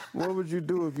What would you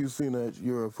do if you seen a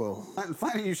UFO?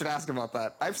 Funny you should ask about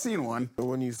that. I've seen one.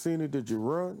 When you seen it, did you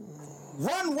run?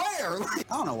 Run where? I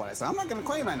don't know what I saw. I'm not going to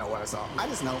claim I know what I saw. I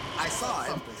just know I saw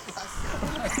it.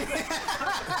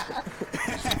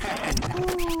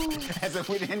 As if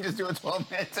we didn't just do a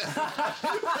 12-minute test.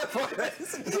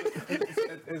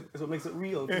 It's what makes it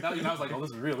real. Now I was like, oh, this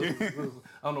is real. This is,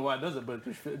 I don't know why it does it, but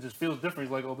it just feels different.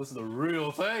 It's like, oh, this is a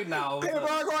real thing now. People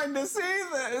are going to see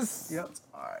this. Yep.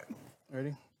 All right.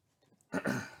 Ready? All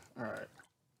right.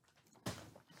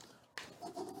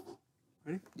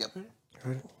 Ready? Yep.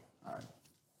 Ready? All right.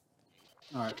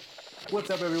 All right. What's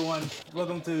up, everyone?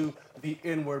 Welcome to the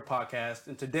iNword podcast.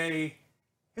 And today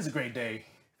is a great day,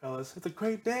 fellas. It's a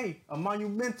great day, a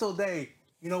monumental day.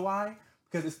 You know why?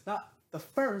 Because it's not the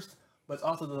first, but it's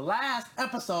also the last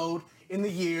episode in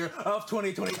the year of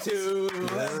 2022.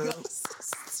 Let's go.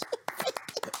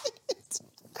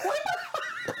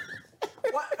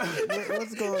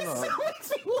 What's going on?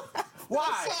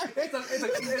 Why?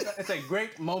 It's a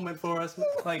great moment for us.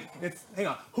 Like, hang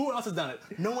on. Who else has done it?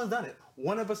 No one's done it.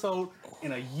 One episode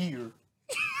in a year.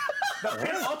 The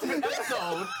penultimate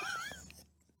episode.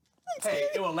 Hey,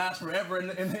 it will last forever in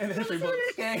the history books.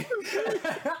 Okay.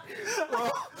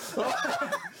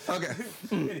 Okay.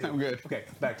 I'm good. Okay,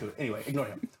 back to it. Anyway, ignore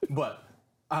him. But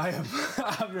I'm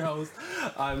your host.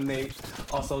 I'm Nate,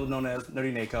 also known as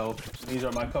Nerdy Nako. These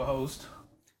are my co-hosts.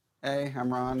 Hey,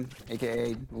 I'm Ron,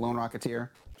 a.k.a. Lone Rocketeer.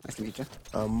 Nice to meet you.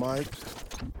 I'm Mike.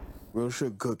 Real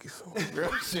sugar cookies.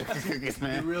 Real sugar cookies,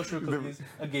 man. Real sugar cookies,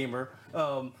 a gamer.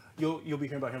 You'll be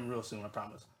hearing about him real soon, I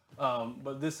promise.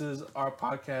 But this is our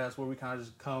podcast where we kind of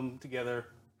just come together,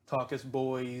 talk as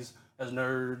boys, as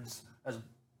nerds, as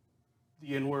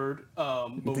the iNword.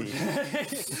 But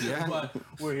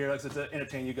we're here, like I said, to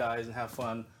entertain you guys and have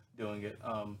fun doing it.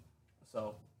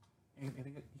 So,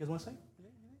 anything you guys want to say?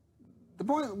 The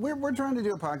point, we're trying to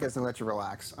do a podcast to let you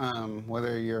relax.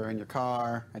 Whether you're in your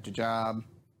car, at your job,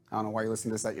 I don't know why you're listening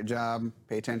to this at your job,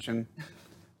 pay attention.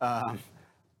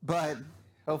 But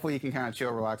hopefully you can kind of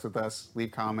chill, relax with us, leave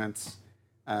comments.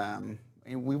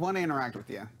 We want to interact with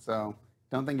you, so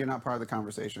don't think you're not part of the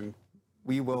conversation.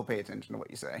 We will pay attention to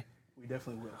what you say. We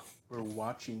definitely will. We're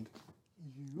watching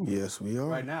you. Yes, we are.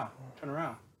 Right now. Turn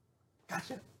around.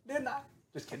 Gotcha. Didn't I?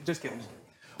 Just kidding. Just kidding.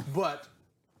 But...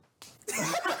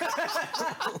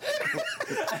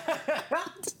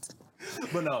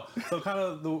 But no, so kind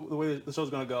of the way the show's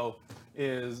gonna go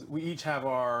is we each have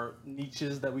our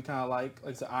niches that we kind of like.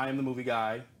 Like I said, I am the movie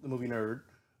guy, the movie nerd.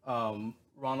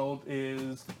 Ronald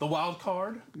is the wild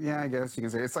card. Yeah, I guess you can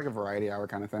say it's like a variety hour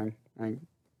kind of thing. And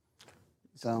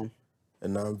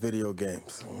I'm video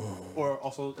games. Or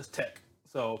also it's tech.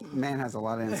 So man has a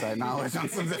lot of inside knowledge on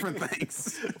some different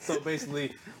things. So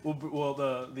basically,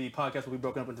 the podcast will be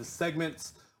broken up into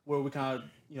segments where we kind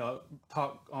of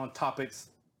talk on topics,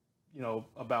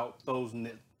 about those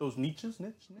niches.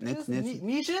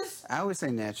 Niches. I always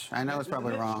say niche. I know it's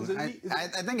probably wrong. I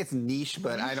think it's niche,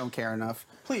 but I don't care enough.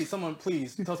 Please tell us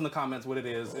in the comments what it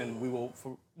is, and we will,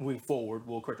 moving forward,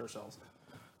 we'll correct ourselves.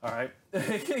 All right.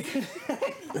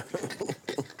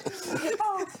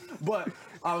 But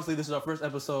obviously, this is our first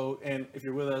episode, and if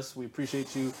you're with us, we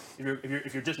appreciate you.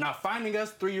 If you're just now finding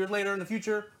us 3 years later in the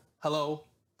future, hello,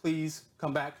 please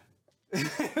come back.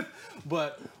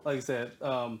 But like I said,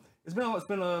 it's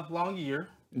been a long year.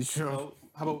 Sure. So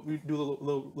how about we do a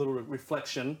little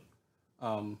reflection?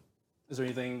 Is there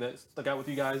anything that stuck out with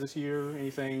you guys this year?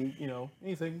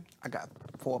 Anything? I got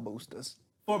 4 boosters.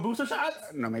 4 booster shots?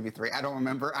 No, maybe 3. I don't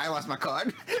remember. I lost my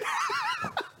card.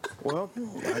 Well,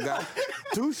 I got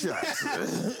 2 shots.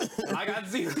 I got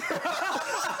 0.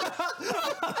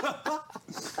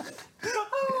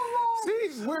 See,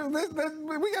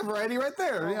 we got variety right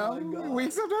there. Oh my God. We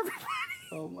accept everybody.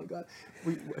 Oh my God!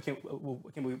 I can't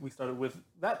believe we started with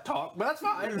that talk, but that's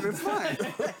fine. It's fine.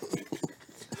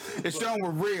 It's showing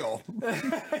we're real.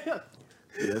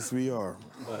 Yes, we are.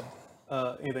 But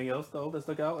anything else though that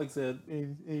stuck out? Like I said,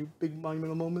 any big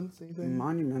monumental moments? Anything?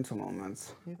 Monumental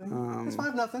moments. Anything? It's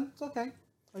 5-0. It's okay.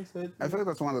 Like I said, I feel like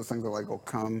that's one of those things that will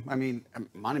come. I mean, a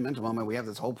monumental moment. We have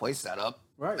this whole place set up.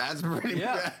 Right. That's pretty.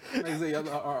 Yeah. Like I said,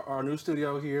 our new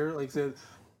studio here. Like I said,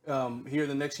 here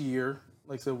the next year.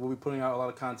 Like I said, we'll be putting out a lot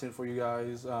of content for you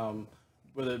guys,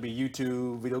 whether it be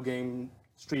YouTube, video game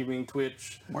streaming,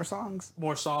 Twitch. More songs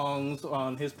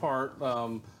on his part.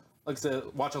 Like I said,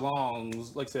 watch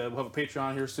alongs. Like I said, we'll have a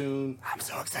Patreon here soon. I'm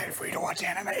so excited for you to watch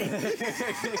anime.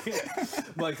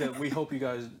 Like I said, we hope you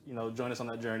guys, join us on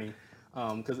that journey,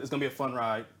 because it's gonna be a fun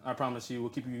ride. I promise you,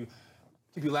 we'll keep you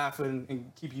laughing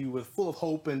and keep you full of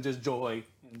hope and just joy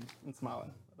and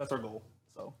smiling. That's our goal.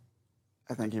 So,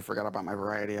 I think you forgot about my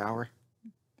variety hour.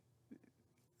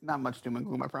 Not much doom and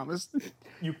gloom, I promise.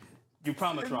 You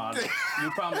promise, Ron. You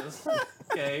promise.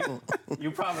 Okay. You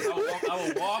promise. I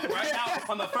will walk right now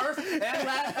on the first and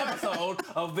last episode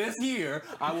of this year.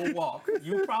 I will walk.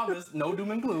 You promise. No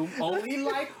doom and gloom. Only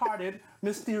lighthearted,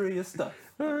 mysterious stuff.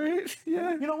 All right.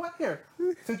 Yeah. You know what? Here,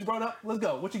 since you brought it up, let's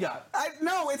go. What you got?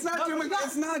 No, it's not doom and gloom.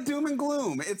 It's not doom and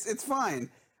gloom. It's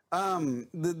fine.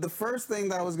 The first thing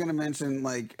that I was going to mention,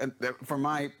 like for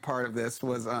my part of this,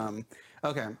 was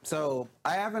okay. So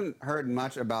I haven't heard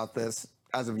much about this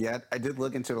as of yet. I did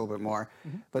look into it a little bit more,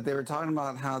 but they were talking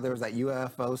about how there was that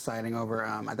UFO sighting over,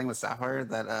 I think it was Sapphire,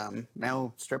 that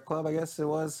male strip club, I guess it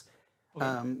was.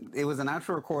 Okay. It was an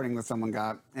actual recording that someone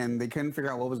got, and they couldn't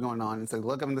figure out what was going on, and so they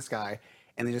look up in the sky,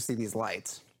 and they just see these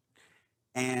lights.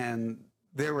 And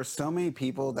there were so many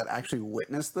people that actually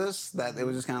witnessed this that it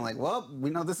was just kind of like, well, we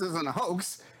know this isn't a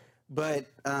hoax, but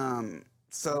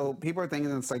so people are thinking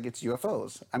it's like it's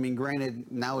UFOs. I mean, granted,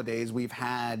 nowadays we've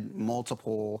had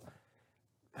multiple,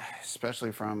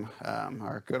 especially from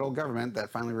our good old government,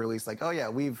 that finally released like, oh yeah,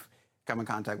 we've come in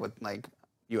contact with like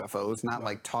UFOs, not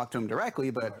like talk to them directly,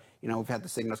 but you know, we've had the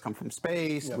signals come from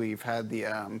space. Yep. We've had the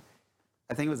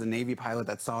I think it was a Navy pilot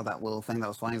that saw that little thing that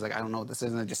was flying. He's like, I don't know what this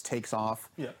is, and it just takes off.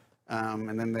 Yeah.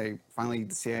 And then the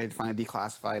CIA finally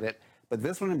declassified it. But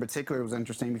this one in particular was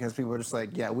interesting because people were just like,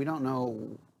 yeah, we don't know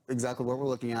exactly what we're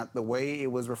looking at. The way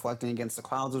it was reflecting against the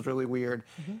clouds was really weird.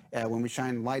 When we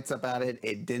shined lights up at it,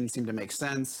 it didn't seem to make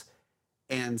sense.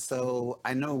 And so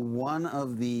I know one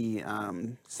of the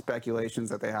speculations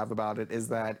that they have about it is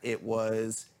that it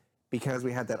was because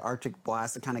we had that Arctic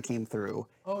blast that kind of came through.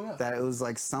 Oh, yeah. That it was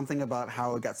like something about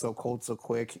how it got so cold so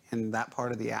quick in that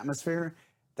part of the atmosphere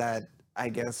that I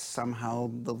guess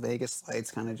somehow the Vegas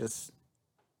lights kind of just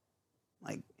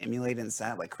like emulated and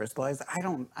sat like crystallized. I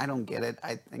don't get it.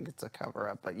 I think it's a cover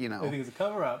up, but you know. I think it's a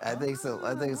cover up. I think so.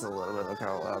 I think it's a little bit of a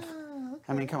cover up. Okay.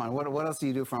 I mean, come on. What else do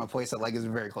you do from a place that like is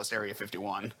very close to Area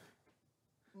 51?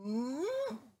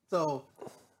 So,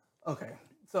 okay.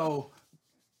 So,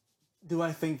 do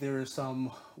I think there is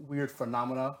some weird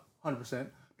phenomena? 100%.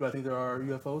 Do I think there are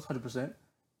UFOs? 100%.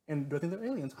 And do I think they're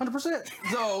aliens? 100%.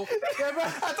 So, I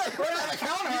thought you were on a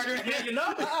counter. Yeah, you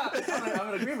know,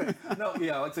 I'm in agreement. No,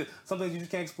 yeah, like I said, some things you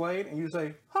just can't explain, and you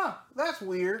say, "Huh, that's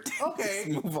weird." Okay,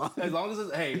 move on. As long as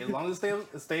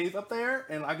it stays up there,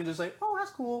 and I can just say, "Oh,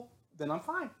 that's cool," then I'm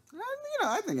fine. You know,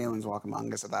 I think aliens walk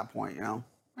among us at that point. You know,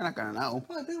 we're not gonna know.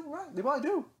 Well, they do, right? They probably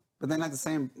do. But then at the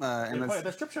same, they're probably at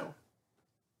that strip show.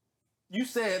 You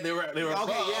said they were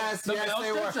okay. Yes, they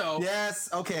were. Show. Yes,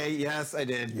 okay, yes, I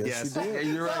did. Yes, you did.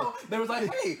 You're right. They was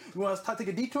like, "Hey, you want us to take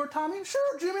a detour, Tommy?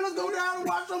 Sure, Jimmy. Let's go down and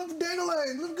watch some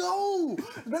dangling. Let's go.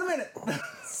 It's been a minute."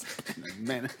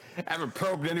 Man, I haven't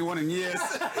probed anyone in years.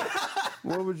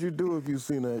 What would you do if you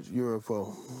seen a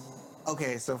UFO?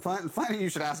 Okay, so funny you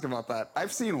should ask about that.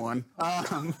 I've seen one.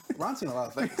 Ron's seen a lot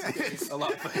of things. A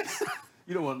lot of things.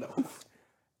 You don't want to know.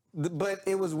 But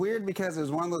it was weird because it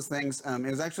was one of those things. It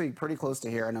was actually pretty close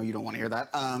to here. I know you don't want to hear that.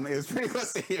 It was pretty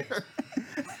close to here.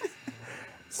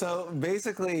 So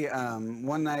basically,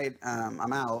 one night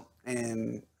I'm out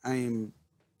and I'm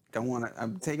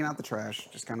taking out the trash,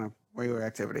 just kind of regular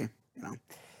activity, you know.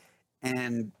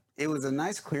 And it was a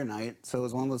nice clear night, so it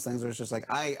was one of those things where it's just like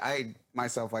I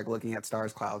myself like looking at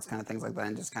stars, clouds, kind of things like that,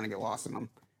 and just kind of get lost in them.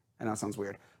 I know it sounds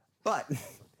weird, but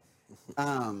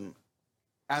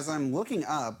as I'm looking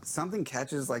up, something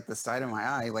catches like the side of my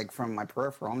eye, like from my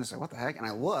peripheral. I'm just like, what the heck? And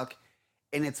I look,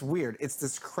 and it's weird. It's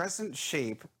this crescent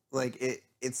shape, like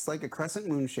it's like a crescent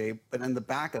moon shape, but in the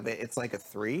back of it, it's like a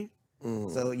 3.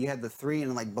 So you had the 3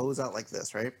 and it like bows out like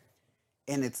this, right?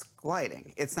 And it's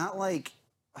gliding. It's not like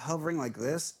hovering like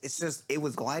this. It's just, it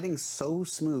was gliding so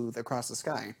smooth across the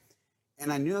sky.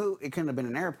 And I knew it couldn't have been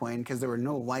an airplane because there were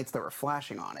no lights that were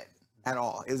flashing on it at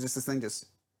all. It was just this thing just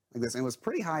like this. And it was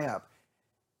pretty high up.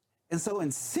 And so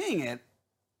in seeing it,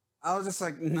 I was just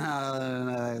like,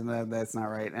 no, that's not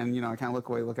right. And, you know, I kind of look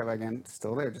away, look up again,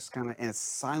 still there, just kind of, and as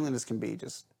silent as can be,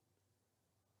 just.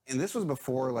 And this was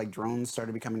before, like, drones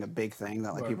started becoming a big thing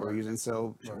that, like, people were using.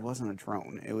 So it wasn't a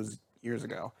drone. It was years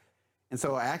ago. And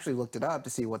so I actually looked it up to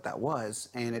see what that was.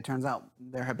 And it turns out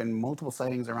there have been multiple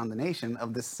sightings around the nation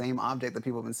of this same object that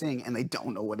people have been seeing, and they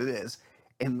don't know what it is.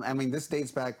 And, I mean, this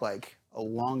dates back, like, a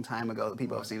long time ago that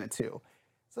people have seen it, too.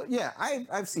 So yeah,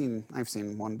 I've seen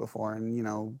one before, and you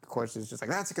know, of course, it's just like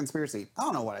that's a conspiracy. I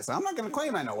don't know what I saw. I'm not going to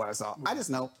claim I know what I saw. I just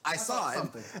know I saw it.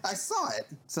 I saw it.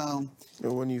 So.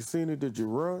 And when you seen it, did you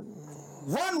run?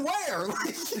 Run where?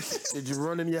 Did you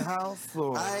run in your house?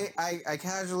 Or? I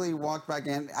casually walked back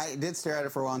in. I did stare at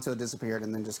it for a while until it disappeared,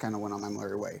 and then just kind of went on my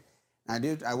merry way.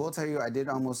 And I will tell you, I did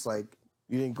almost like.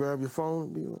 You didn't grab your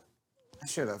phone? I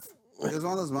should have. It was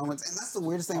one of those moments, and that's the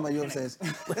weirdest thing about UFOs.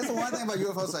 That's the one thing about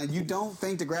UFOs. You don't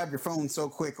think to grab your phone so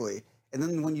quickly, and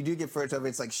then when you do get footage of it,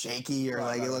 it's like shaky or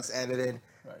it looks edited.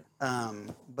 Right.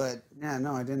 But yeah,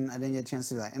 no, I didn't get a chance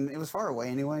to do that, and it was far away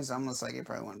anyways. So I'm just like, it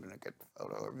probably wouldn't have been a good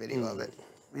photo or video of it.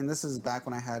 I mean, this is back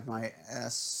when I had my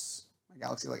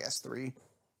Galaxy like S3.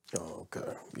 Oh,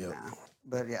 okay. Yeah. Nah.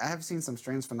 But yeah, I have seen some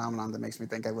strange phenomenon that makes me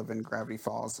think I live in Gravity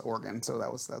Falls, Oregon. So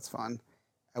that's fun.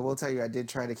 I will tell you, I did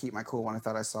try to keep my cool when I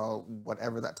thought I saw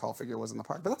whatever that tall figure was in the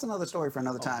park. But that's another story for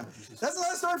another time. That's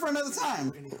another story for another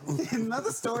time.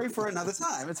 Another story for another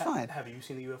time. It's fine. Have you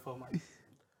seen the UFO, Mike?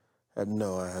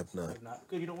 No, I have not.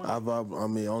 Good. You don't want.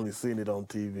 Only seen it on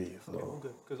TV. So. Okay, well,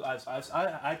 good. Because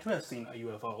I too have seen a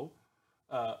UFO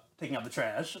taking out the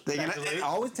trash.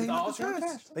 Always taking out the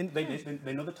trash.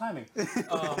 They know the timing.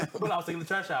 But I was taking the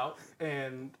trash out,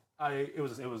 and it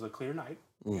was a clear night,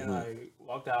 and I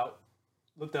walked out,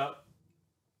 looked up,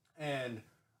 and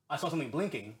I saw something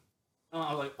blinking.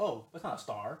 I was like, "Oh, that's not a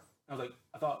star." I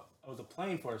thought it was a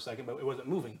plane for a second, but it wasn't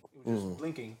moving. It was just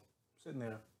blinking, sitting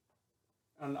there.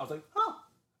 And I was like, "Oh,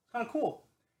 it's kind of cool."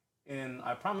 And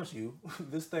I promise you,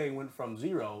 this thing went from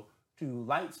 0 to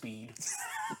light speed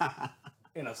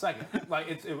in a second. Like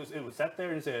it was sat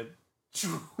there and said,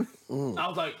 I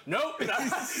was like, nope. And I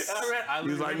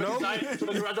was like, nope.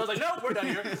 I was like, nope, we're done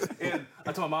here. And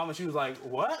I told my mom, and she was like,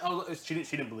 what? She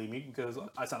didn't believe me because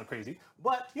I sounded crazy.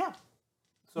 But yeah.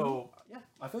 So yeah,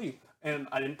 I feel you. And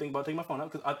I didn't think about taking my phone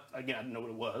out because I didn't know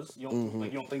what it was. You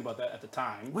don't think about that at the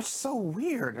time. Which is so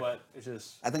weird. But it's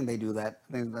just. I think they do that.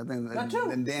 I think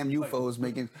the damn UFOs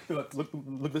making.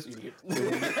 Look this idiot.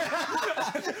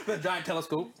 The giant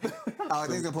telescope. I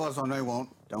think they'll pull us on. They won't.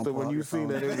 Don't. So when you seen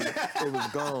that it was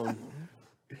gone,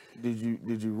 did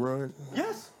you run?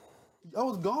 Yes. I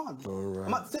was gone. All right.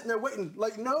 I'm not sitting there waiting.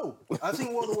 Like, no. I've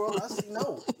seen War of the World. I see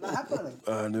no. Not happening.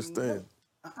 I understand.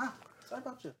 Sorry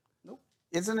about you. Nope.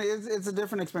 It's a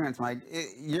different experience, Mike.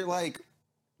 You're like,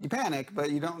 you panic,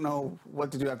 but you don't know what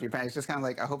to do after you panic. It's just kind of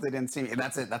like, I hope they didn't see me. And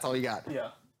that's it. That's all you got. Yeah.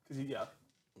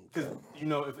 Because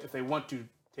if they want to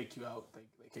take you out, they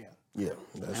can. Yeah.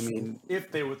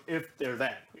 If they're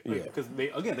that. Yeah. Because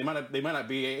they might not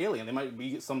be an alien. They might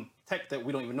be some tech that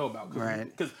we don't even know about. Right.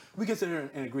 Because we consider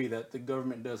and agree that the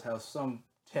government does have some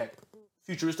tech,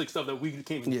 futuristic stuff that we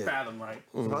can't even fathom, right?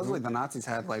 Supposedly the Nazis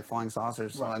had like flying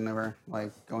saucers, so I never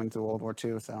going to World War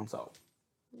II.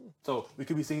 So we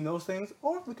could be seeing those things,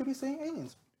 or we could be seeing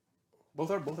aliens.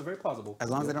 Both are very plausible. As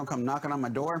long as they don't come knocking on my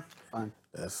door, fine.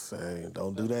 That's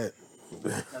don't do that.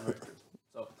 That's very true.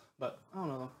 So, but I don't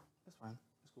know. It's fine.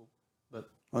 It's cool. But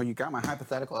well, you got my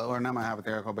hypothetical, or not my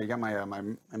hypothetical, but you got my my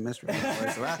mystery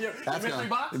box. So that's mystery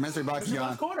box. The mystery box is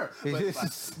gone. Corner.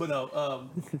 But no,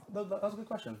 that was a good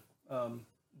question.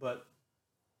 But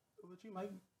what about you,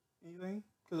 Mike? Anything?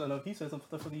 Because I know he said some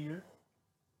stuff for the year.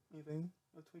 Anything?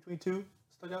 2022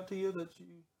 stuck out to you that you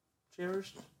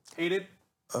cherished, hated?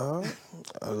 I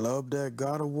love that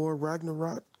God of War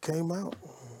Ragnarok came out.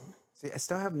 See, I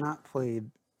still have not played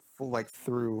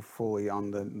through fully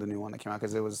on the new one that came out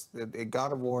because it was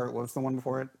God of War. What was the one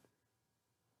before it?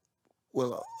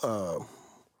 Well,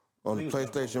 on the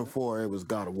PlayStation 4, it was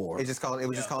God of War. It was just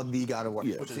called the God of War.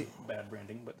 Yeah. Which is bad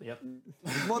branding, but yeah.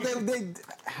 Well, they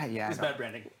it's bad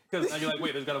branding because you're like,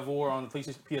 wait, there's God of War on the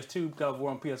PlayStation PS2, God of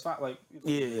War on PS5, like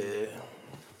Yeah.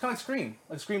 kind of like Scream.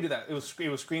 Like Scream did that. It was Scream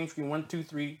 1, 2,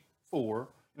 3, 4,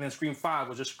 and then Scream 5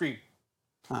 was just Scream.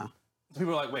 Huh. So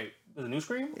people are like, wait, there's a new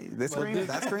Scream? This Scream?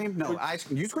 That Scream? No,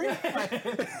 you Scream?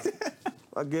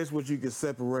 I guess what you could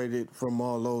separate it from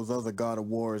all those other God of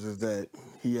Wars is that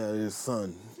he had his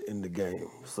son in the game.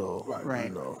 So, Right.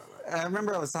 you know. I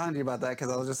remember I was talking to you about that because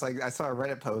I was just like, I saw a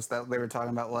Reddit post that they were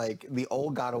talking about like the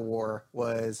old God of War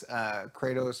was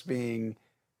Kratos being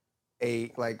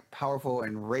a powerful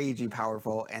and ragey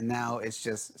powerful, and now it's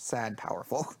just sad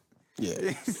powerful.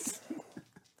 Yeah.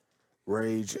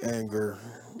 Rage, anger,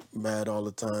 mad all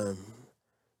the time,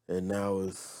 and now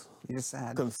is He's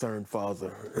sad. concerned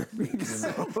father.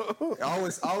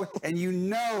 Always, and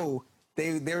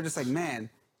they were just like, man,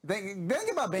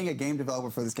 think about being a game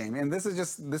developer for this game, and this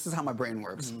is how my brain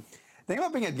works. Mm-hmm. Think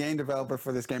about being a game developer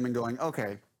for this game and going,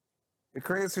 okay, the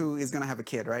Kratos who is gonna have a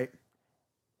kid, right?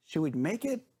 Should we make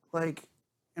it like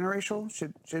interracial?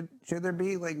 Should there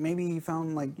be maybe he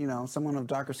found someone of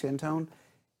darker skin tone?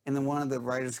 And then one of the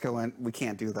writers go in, we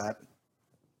can't do that.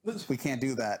 We can't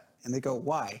do that. And they go,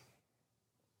 why?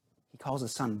 He calls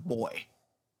his son boy.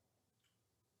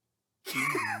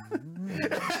 Yeah.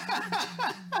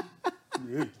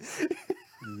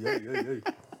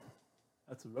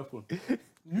 That's a rough one.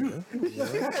 No,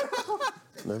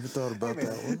 Never thought about Hey,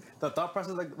 that man, one. the thought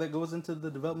process that goes into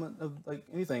the development of like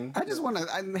anything. I just want to.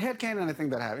 Headcanon, I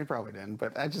think that happened. He probably didn't,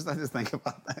 but I just think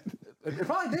about that. It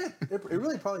probably did. It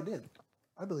really probably did.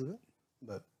 I believe it.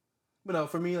 But no,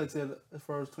 for me, like I said, as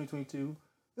far as 2022,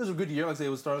 it was a good year. Like I said, it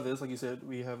was the start of this. Like you said,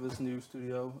 we have this new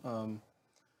studio.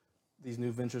 These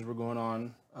new ventures were going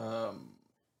on.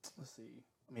 Let's see.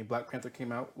 I mean, Black Panther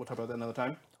came out. We'll talk about that another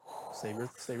time. Save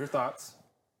your thoughts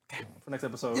for next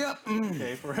episode. Yep.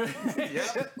 Okay.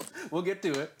 Yep. We'll get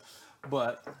to it.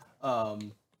 But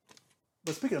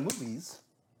speaking of movies,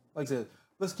 like I said,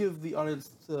 let's give the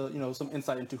audience some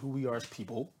insight into who we are as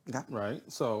people. Yeah. Right.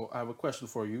 So I have a question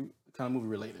for you, kind of movie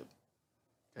related.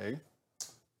 Okay.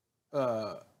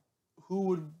 Who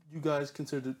would you guys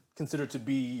consider to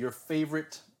be your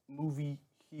favorite movie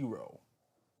hero,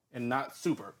 and not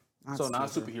super? Not a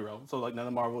superhero. So like none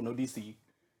of Marvel, no DC,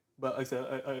 but like I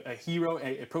said, a hero,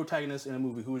 a protagonist in a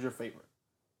movie. Who is your favorite?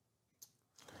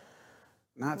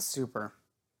 Not super.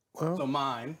 Well, So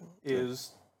mine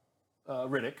is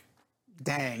Riddick.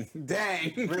 Dang.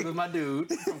 Riddick was my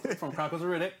dude from Chronicles of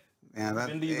Riddick. Yeah,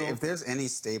 Vin Diesel. if there's any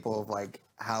staple of like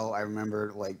how I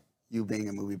remember like you being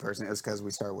a movie person, it was because we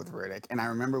started with Riddick, and I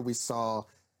remember we saw.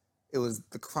 It was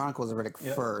the Chronicles of Riddick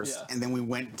first, and then we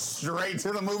went straight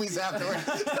to the movies afterwards.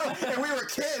 And we were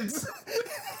kids.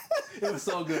 It was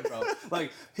so good, bro.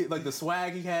 Like the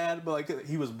swag he had, but like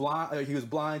he was blind. He was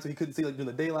blind, so he couldn't see like in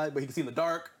the daylight, but he could see in the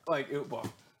dark. Like it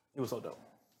was so dope.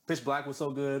 Pitch Black was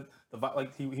so good.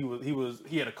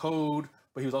 He had a code,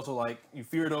 but he was also like you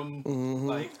feared him.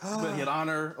 Like, but he had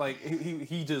honor. Like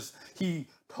he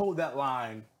told that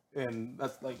line, and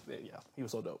that's like he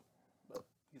was so dope. But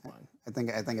he's mine. I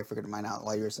think I figured mine out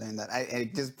while you were saying that.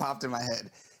 It just popped in my head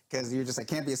because you're just like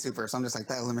can't be a super. So I'm just like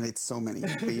that eliminates so many.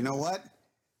 But you know what?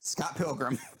 Scott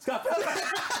Pilgrim. Scott Pilgrim.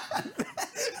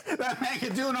 That man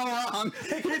could do no wrong.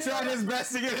 He tried his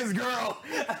best to get his girl.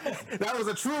 That was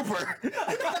a trooper.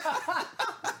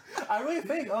 I really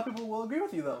think a lot of people will agree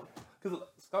with you though, because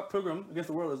Scott Pilgrim Against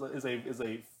the World is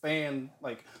a fan.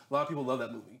 Like a lot of people love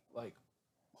that movie like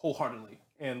wholeheartedly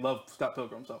and love Scott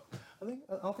Pilgrim. So I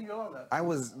don't think you're alone on that. I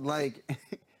was like,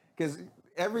 because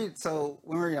so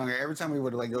when we were younger, every time we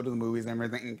would like go to the movies and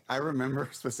everything, I remember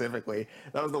specifically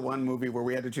that was the one movie where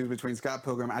we had to choose between Scott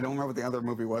Pilgrim. I don't remember what the other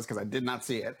movie was because I did not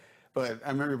see it. But I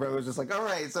remember your brother was just like, all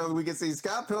right, so we could see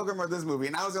Scott Pilgrim or this movie.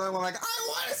 And I was the only one like, I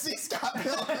want to see Scott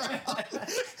Pilgrim.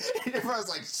 And everyone was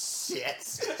like, shit.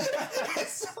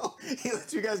 So he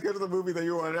let you guys go to the movie that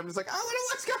you wanted. I'm just like, I want to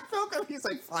watch Scott Pilgrim. He's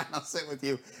like, fine, I'll sit with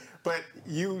you. But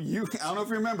you, I don't know if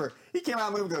you remember, he came out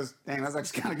of the movie and goes, dang, that's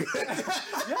actually kind of good.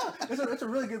 Yeah, it's a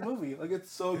really good movie. Like, it's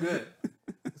so good.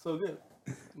 It's so good.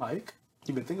 Mike,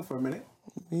 you've been thinking for a minute.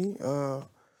 I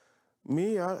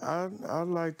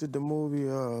liked the movie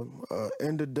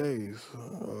End of Days.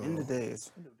 End of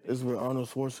Days. It's with Arnold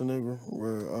Schwarzenegger,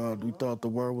 where we thought the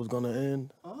world was gonna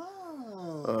end.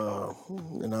 Oh.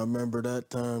 And I remember that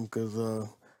time because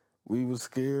we was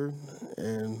scared,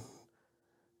 and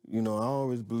I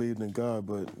always believed in God,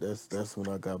 but that's when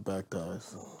I got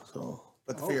baptized. So.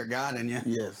 Put the fear of God in you.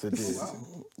 Yes, it did. Wow.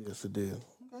 Yes, it did.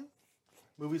 Okay.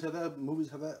 Movies have that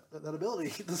ability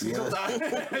to see sometimes.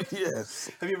 Yes.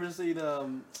 Have you ever seen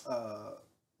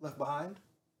Left Behind?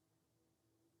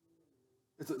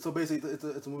 It's a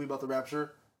movie about the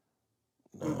rapture.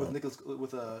 With Nicholas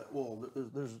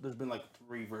there's been like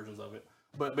 3 versions of it,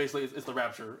 but basically it's the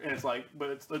rapture, and it's like,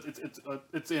 but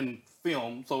it's in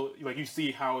film, so like you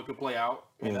see how it could play out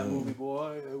in that movie,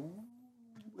 boy.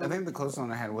 I think the closest one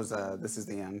I had was This Is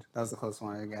the End. That was the closest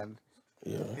one I had.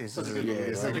 Yeah. It's Such just a good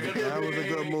movie. That was a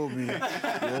good movie.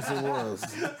 Yes, it was.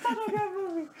 Such a good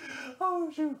movie.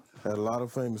 Oh shoot. Had a lot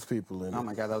of famous people in it. Oh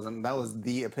my God, that was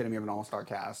the epitome of an all-star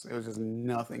cast. It was just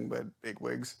nothing but big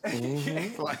wigs.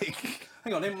 Like,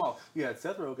 hang on, name them all. You had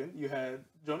Seth Rogen, you had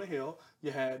Jonah Hill,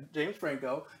 you had James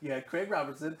Franco, you had Craig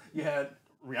Robertson, you had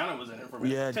Rihanna was in it for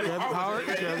me. Yeah, Kevin Hart.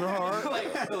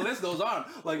 Like the list goes on.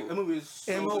 Like the movie is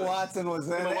so Emma good. Watson was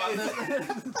in Emma it.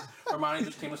 Watson. Hermione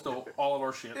just came and stole all of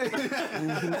our shit. It's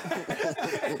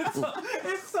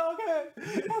so good.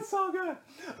 It's so good.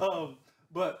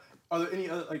 But are there any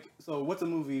other so what's a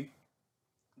movie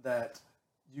that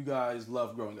you guys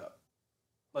loved growing up?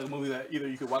 Like a movie that either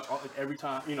you could watch every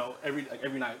time,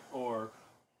 every night, or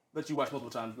that you watched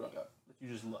multiple times growing up that you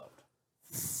just loved.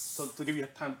 So to give you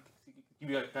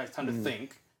guys time to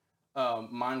think,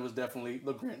 mine was definitely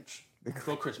The Grinch.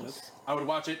 For Christmas, I would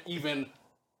watch it even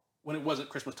when it wasn't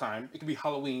Christmas time. It could be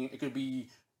Halloween. It could be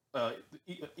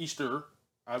Easter.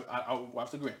 I would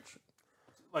watch The Grinch,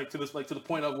 to the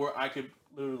point of where I could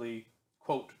literally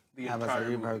quote the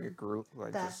entire movie. Group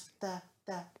like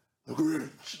that. The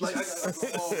Grinch. Like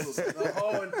the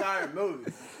whole entire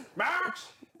movie. Max!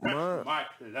 My love.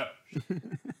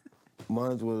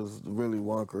 Mine was really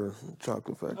Wonka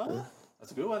Chocolate Factory.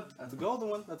 That's a good one. That's a golden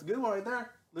one. That's a good one right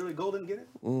there. Literally golden, get it?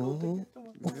 Golden, come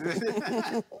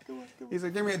on. He's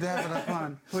like, give me a dab for that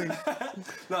pun, please.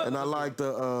 No, And I like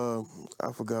the,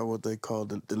 I forgot what they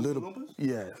called it. The little, Loompas?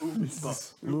 yeah.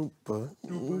 Loompa.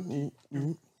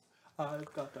 I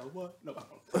got that one. No, I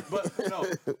don't. But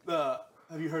no,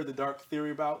 have you heard the dark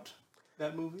theory about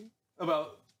that movie?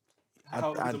 About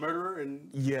how he's a murderer and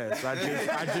Yes,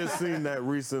 I just seen that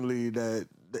recently.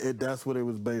 That's what it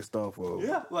was based off of.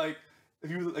 yeah, like if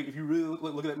you really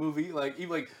look at that movie, like even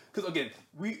like because again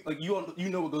you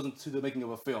know what goes into the making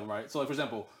of a film, right? So like for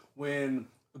example, when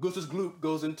Augustus Gloop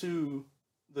goes into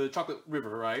the Chocolate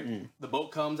River, right? The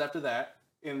boat comes after that,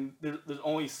 and there's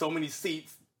only so many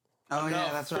seats. Oh yeah,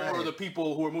 that's for right. the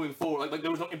people who are moving forward. Like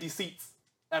there was no empty seats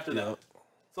after that.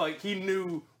 So like he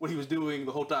knew what he was doing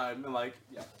the whole time, and like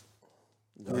yeah.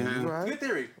 Right? Good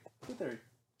theory. Good theory.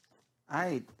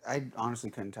 I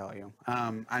honestly couldn't tell you.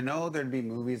 I know there'd be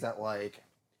movies that like,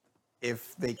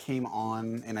 if they came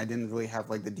on and I didn't really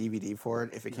have like the DVD for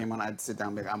it, if it came on, I'd sit down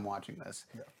and be like, I'm watching this.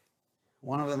 Yeah.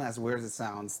 One of them, as weird as it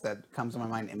sounds, that comes to my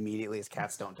mind immediately is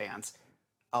Cats Don't Dance.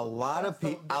 A lot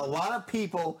of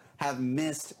people have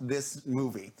missed this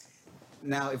movie.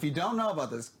 Now, if you don't know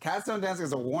about this, Cats Don't Dance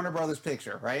is a Warner Brothers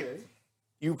picture, right? Okay.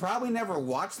 You probably never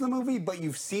watched the movie, but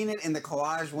you've seen it in the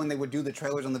collage when they would do the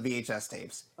trailers on the VHS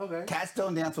tapes. Okay. Cats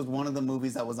Don't Dance was one of the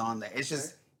movies that was on there. It's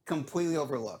just completely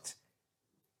overlooked.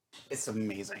 It's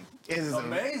amazing. It is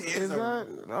amazing. Is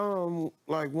that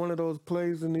like one of those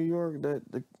plays in New York that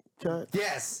the cat?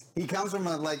 Yes, he comes from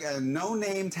a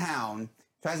no-name town,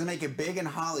 tries to make it big in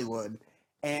Hollywood,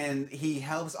 and he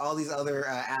helps all these other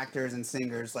actors and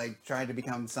singers like try to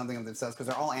become something of themselves because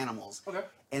they're all animals. Okay.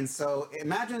 And so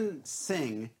imagine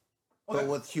Sing, but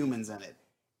with humans in it.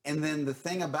 And then the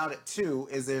thing about it too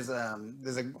is there's a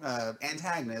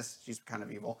antagonist. She's kind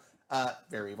of evil,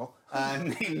 very evil,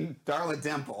 named Darla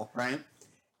Dimple, right?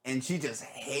 And she just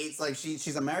hates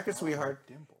she's America's sweetheart.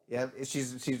 Dimple. Yeah, she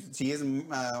is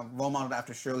role modeled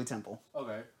after Shirley Temple.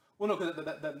 Okay. Well, no, because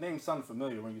that name sounded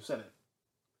familiar when you said it.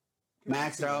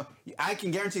 Max, though, I can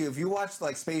guarantee you, if you watch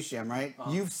like Space Jam, right?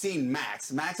 You've seen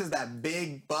Max. Max is that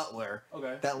big butler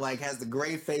that like has the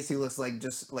gray face. He looks like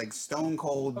just like stone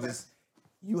cold. Okay. Just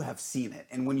you have seen it,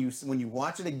 and when you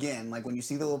watch it again, like when you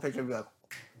see the little picture, you'll be like,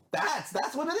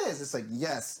 that's what it is. It's like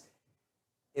yes,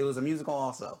 it was a musical.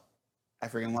 Also, I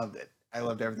freaking loved it. I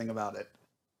loved everything about it.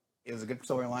 It was a good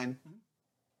storyline. Mm-hmm.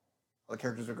 All the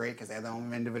characters were great because they had their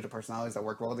own individual personalities that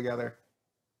worked well together.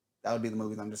 That would be the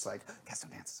movies I'm just like, Cats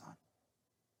Don't Dance is on.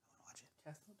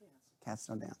 Cats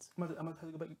Don't Dance. I'm gonna have to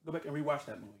go back and rewatch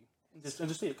that movie and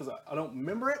just see it because I don't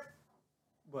remember it,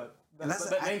 but that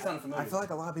name sounded familiar. I feel like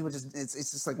a lot of people just it's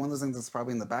just like one of those things that's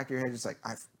probably in the back of your head, just like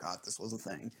I forgot this was a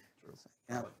thing.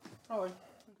 Yeah. Probably.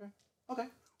 Okay.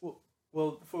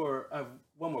 Well, I have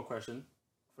one more question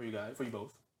for you guys, for you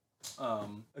both.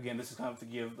 Again, this is kind of to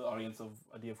give the audience an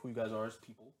idea of who you guys are as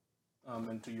people,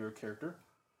 and to your character,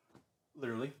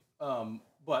 literally.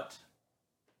 But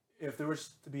if there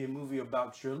was to be a movie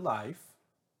about your life,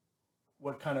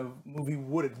 what kind of movie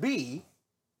would it be?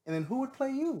 And then who would play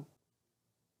you?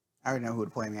 I already know who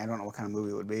would play me. I don't know what kind of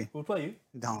movie it would be. Who would play you?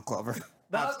 Donald Glover.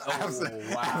 Wow.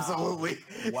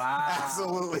 Absolutely. Wow.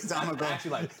 Absolutely, Donald Glover.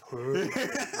 Actually,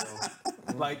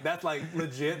 like that's like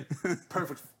legit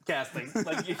perfect casting.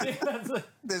 Like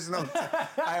there's no.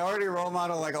 I already role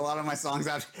model like a lot of my songs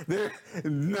out there.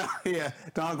 No, yeah,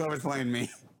 Donald Glover's playing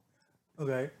me.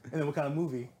 Okay, and then what kind of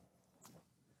movie?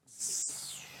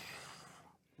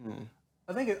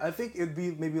 I think it'd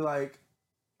be maybe like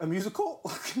a musical.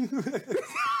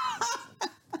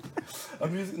 A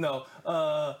music? No.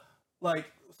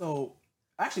 Like so.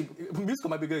 Actually, a musical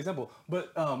might be a good example.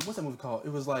 But what's that movie called?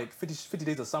 It was like 50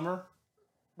 Days of Summer.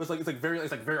 But it's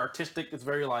very artistic. It's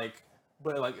very like,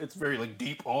 but like it's very like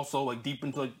deep. Also like deep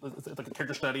into like it's like a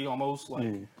character study almost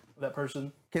like that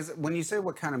person. Because when you say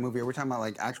what kind of movie, are we talking about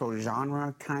like actual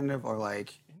genre kind of or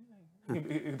like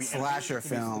it could be slasher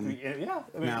film? Yeah.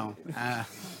 I mean, no.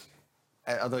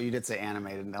 Although you did say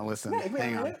animated. Now listen,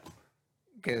 hang on.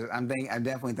 Because I'm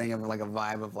definitely thinking of like a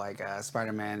vibe of like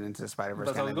Spider-Man into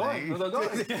Spider-Verse kind of thing. That's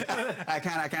going. I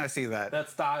kind of see that. That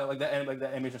style, like that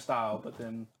animation style, but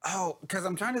then. Oh, because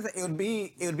I'm trying to think.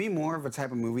 It would be more of a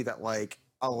type of movie that like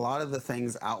a lot of the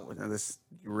things out. This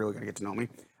you're really gonna get to know me.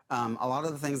 A lot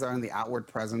of the things that are in the outward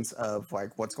presence of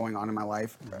like what's going on in my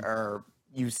life, or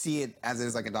you see it as it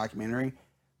is like a documentary,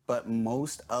 but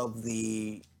most of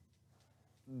the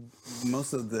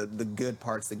most of the good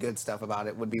parts, the good stuff about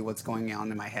it would be what's going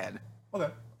on in my head. Okay.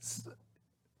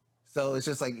 So it's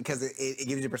just like, because it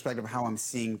gives you perspective of how I'm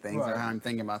seeing things or how I'm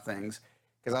thinking about things.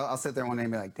 Because I'll sit there one day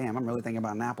and be like, damn, I'm really thinking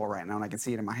about an apple right now, and I can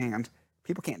see it in my hand.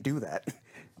 People can't do that.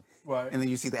 Right. And then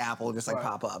you see the apple just like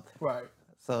pop up. Right.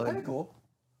 So Kind of cool.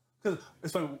 Because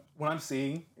it's funny, what I'm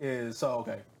seeing is,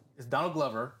 it's Donald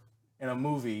Glover in a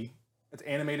movie. It's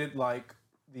animated like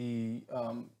the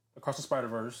Across the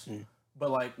Spider-Verse, but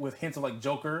like with hints of like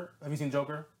Joker. Have you seen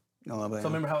Joker? No, but So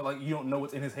remember how like you don't know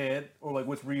what's in his head or like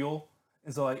what's real,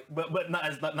 and so like, but not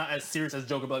as serious as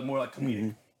Joker, but like more like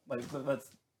comedic. Like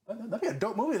that'd be a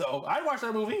dope movie though. I'd watch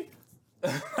that movie.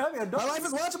 That'd be a dope. my life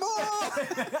is watchable.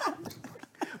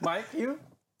 Mike, you?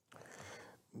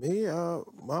 Me,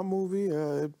 my movie,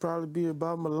 it'd probably be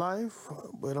about my life,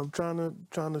 but I'm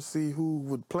trying to see who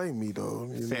would play me though.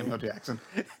 You Samuel Jackson.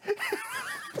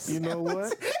 You know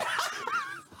what?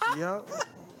 Yep.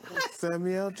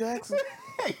 Samuel Jackson.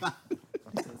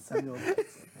 Samuel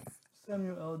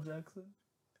L. Jackson.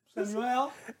 Samuel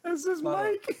L. This is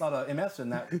Mike. A lot of MS in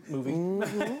that movie.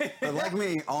 But like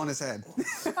me, all in his head.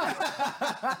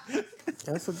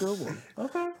 That's a good one.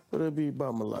 Okay. But it'd be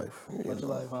about my life. About your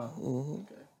life, huh?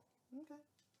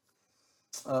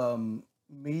 Okay.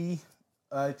 Me,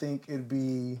 I think it'd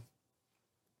be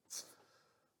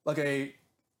like a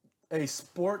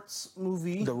sports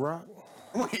movie. The Rock.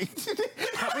 Wait.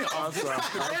 I'm sorry.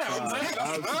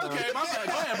 Okay, my bad.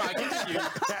 Go ahead, Mike. Continue.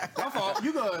 My fault.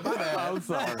 You go ahead. My bad. I'm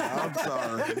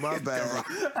sorry. My bad.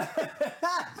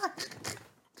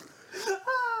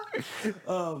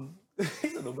 He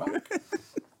said The Rock.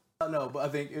 No, but I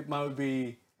think it might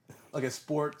be like a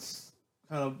sports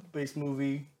kind of based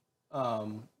movie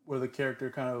where the character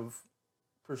kind of,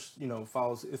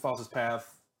 follows his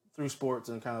path through sports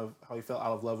and kind of how he fell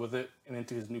out of love with it and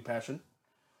into his new passion.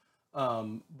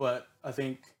 But I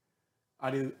think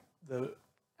the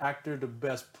actor to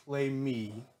best play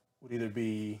me would either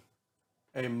be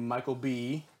a Michael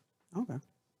B. Okay.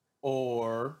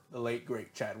 or the late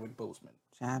great Chadwick Boseman.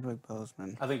 Chadwick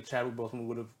Boseman. I think Chadwick Boseman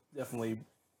would have definitely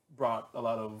brought a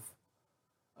lot of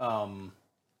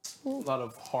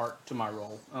heart to my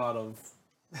role, a lot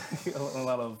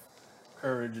of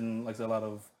courage and like I said, a lot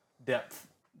of depth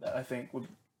that I think would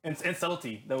and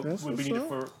subtlety that would be needed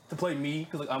to play me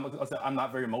because like I'm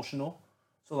not very emotional,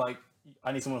 so like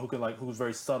I need someone who's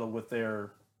very subtle with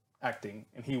their acting,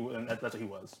 and that's what he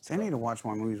was. So I need to watch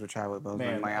more movies with Chadwick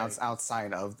Boseman,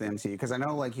 outside of the MCU, because I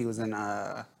know like he was in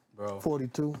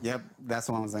 42. Yep, that's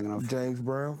the one I was thinking of. James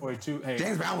Brown. 42. Hey,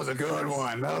 James Brown was a good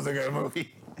one. That was a good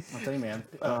movie. I'll tell you, man.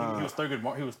 He was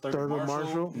Thurgood. He was Thurgood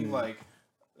Marshall. He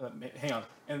hang on,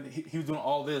 and he was doing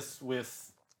all this with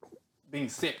being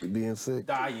sick,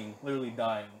 dying, literally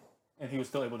dying, and he was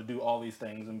still able to do all these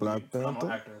things and be a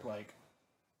phenomenal actor. Like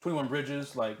 21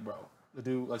 Bridges, like bro, the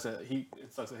dude. Like I said,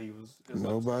 it sucks that he was.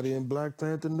 Nobody in Black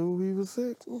Panther knew he was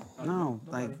sick. No,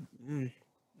 it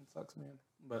sucks, man.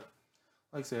 But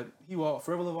like I said, he will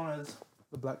forever live on as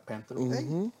the Black Panther.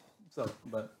 Mm-hmm. So,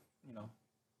 but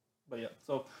yeah.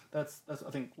 So that's I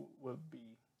think would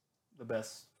be the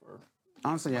best for.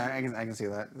 Honestly, yeah, I can see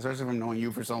that, especially from knowing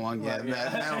you for so long. Yeah,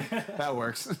 that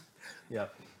works. Yeah,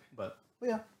 but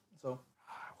yeah. So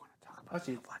I want to talk about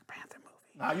the Black Panther movie.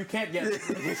 Nah, you can't get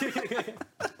it.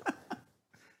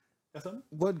 Got something?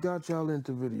 What got y'all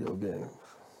into video games?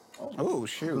 Oh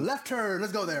shoot! Left turn.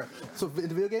 Let's go there. So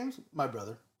into video games, my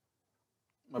brother,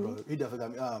 he definitely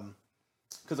got me.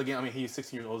 Because again, I mean, he's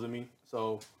 16 years older than me,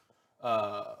 so.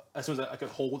 As soon as I could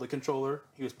hold the controller,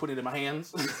 he was putting it in my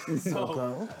hands.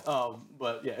 So,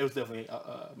 but yeah, it was definitely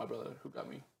my brother who got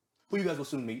me. Who you guys will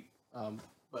soon meet.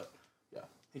 But yeah,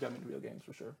 he got me into video games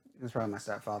for sure. It was probably my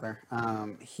stepfather.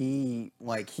 He's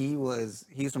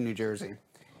from New Jersey,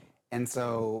 and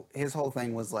so his whole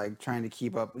thing was like trying to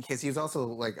keep up because he was also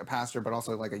like a pastor, but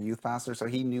also like a youth pastor. So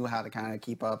he knew how to kind of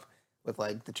keep up with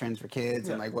like the trends for kids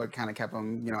and like what kind of kept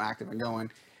him, active and going.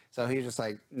 So he's just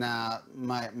like, nah,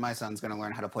 my son's gonna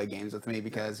learn how to play games with me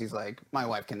because he's like, my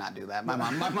wife cannot do that. My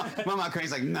mom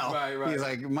Crane's like, no. Right. He's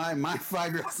like, my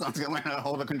 5-year-old son's gonna learn how to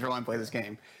hold a controller and play this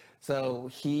game.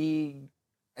 So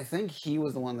I think he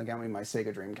was the one that got me my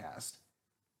Sega Dreamcast,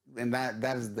 and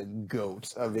that is the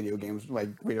goat of video games, like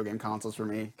video game consoles for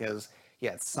me, because you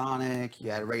had Sonic,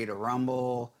 you had Ready to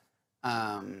Rumble,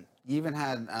 you even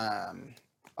had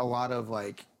a lot of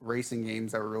like racing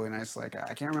games that were really nice. Like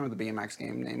I can't remember the BMX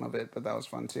game name of it, but that was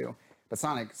fun too. But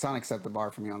Sonic set the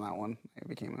bar for me on that one. I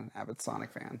became an avid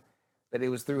Sonic fan. But it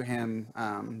was through him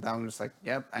that I'm just like,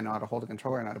 yep, I know how to hold a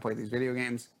controller, I know how to play these video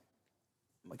games.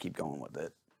 I'm gonna keep going with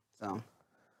it. So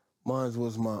Mine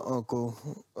was my uncle.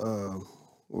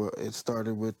 Well, it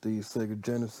started with the Sega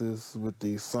Genesis, with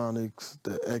the Sonics,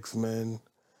 the X-Men,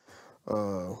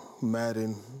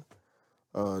 Madden.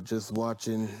 Just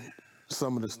watching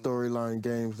some of the storyline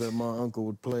games that my uncle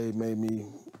would play made me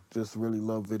just really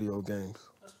love video games.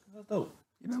 That's dope.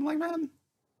 You didn't like Madden?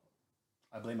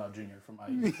 I blame out Junior for my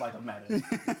dislike of Madden.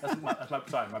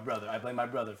 Sorry, my brother. I blame my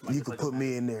brother for my You dislike could of put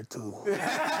me in there too.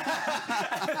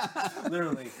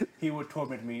 Literally, he would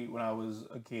torment me when I was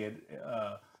a kid.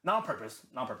 Not on purpose,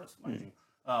 mind you.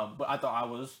 But I thought I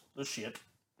was the shit.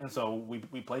 And so we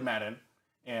played Madden.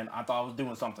 And I thought I was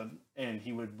doing something, and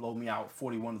he would blow me out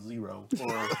 41-0,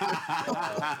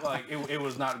 or like it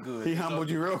was not good. He humbled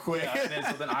you real quick.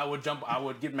 Yeah, so then I would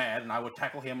get mad, and I would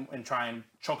tackle him and try and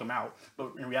choke him out.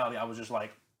 But in reality, I was just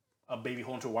like a baby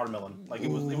holding to a watermelon. Like it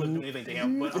wasn't doing anything to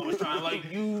him, but I was trying to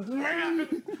like you.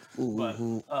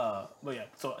 But yeah,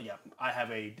 so yeah, I have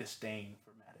a disdain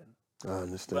for Madden. I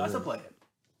understand. But I still play it.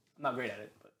 I'm not great at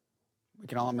it, but We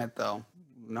can all admit, though,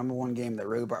 number one game that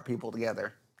really brought people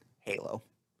together, Halo.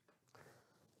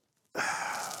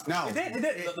 No. it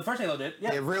did. The first Halo did.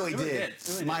 Yeah, It really did. It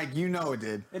really Mike, you know it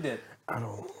did. It did. I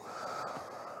don't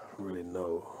really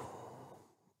know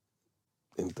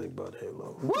anything about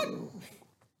Halo. What?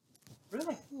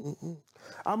 Really?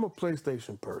 I'm a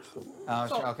PlayStation person.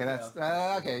 Oh, okay. That's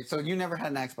okay. So you never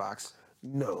had an Xbox?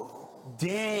 No.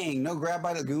 Dang! No grab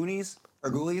by the Goonies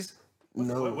or Ghoulies?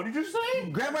 No. What did you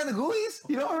say? Grab by the Ghoulies?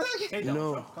 You don't remember that game? Hey,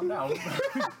 No. Calm down.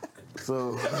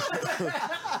 So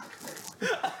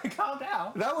Calm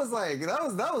down. That was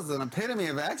an epitome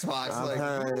of Xbox. I've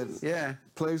had yeah.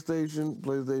 PlayStation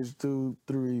 2,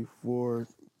 3, 4,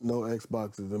 no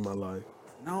Xboxes in my life.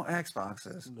 No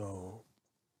Xboxes. No.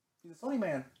 He's a Sony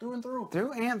man, through and through.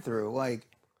 Through and through. Like,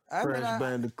 I admit Crash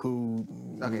Bandicoot.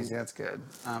 okay, see, that's good.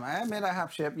 I admit I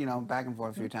have shipped, back and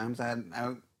forth a few times. I had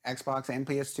Xbox and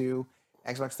PS2,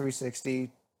 Xbox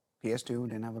 360, PS2,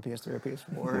 didn't have a PS3 or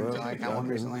PS4 until I got one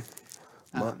recently.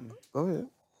 Go ahead.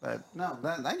 But no,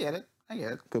 I get it. I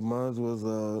get it. Cause mine was,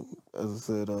 as I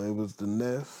said, it was the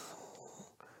NES,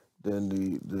 then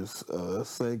this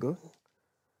Sega,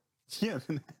 Yeah.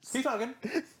 Keep talking.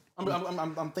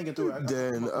 I'm thinking through it.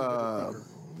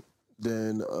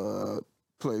 then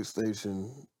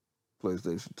PlayStation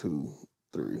 2,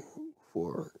 3,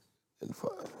 4, and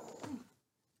 5.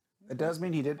 It does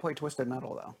mean he did play Twisted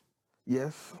Metal, though.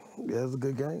 Yes, it was a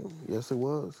good game. Yes, it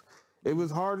was. It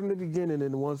was hard in the beginning,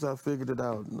 and once I figured it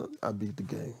out, I beat the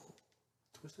game.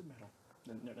 Twisted Metal.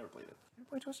 Never played it. You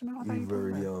play Twisted Metal? I thought You're you played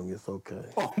very that. young. It's okay.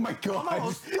 Oh my god!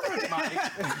 Almost. He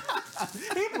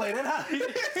played it, huh? He's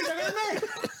younger than me.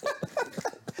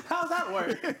 How's that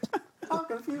work? I'm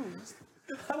confused.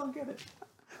 I don't get it.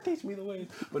 Teach me the ways.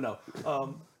 But no.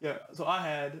 Yeah. So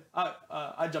I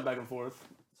jumped back and forth,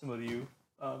 similar to you.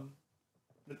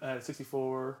 I had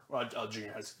 64. Well,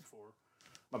 Junior had 64.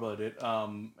 My brother did.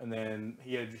 And then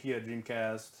he had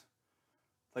Dreamcast,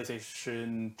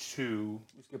 PlayStation 2.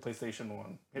 We skipped PlayStation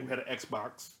 1. He had an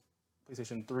Xbox,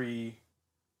 PlayStation 3,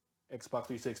 Xbox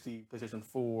 360, PlayStation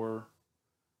 4,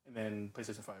 and then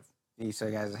PlayStation 5. You said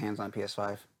he has his hands on PS5.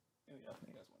 Yeah, I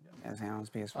think that's one. Yeah. He has his hands on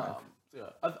his PS5. So yeah,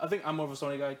 I think I'm more of a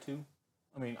Sony guy too.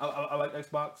 I mean, I like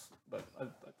Xbox, but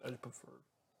I prefer.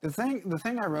 The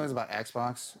thing I realized about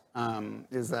Xbox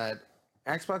is that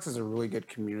Xbox is a really good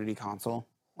community console.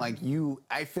 Like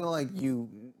I feel like you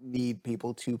need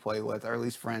people to play with, or at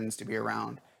least friends to be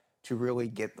around, to really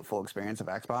get the full experience of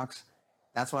Xbox.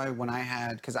 That's why when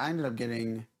because I ended up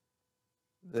getting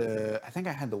I think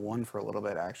I had the one for a little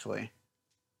bit actually.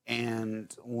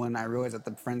 And when I realized that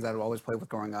the friends that I'd always played with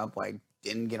growing up, like,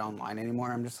 didn't get online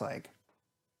anymore, I'm just like,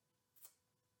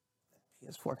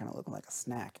 PS4 kind of looking like a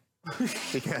snack.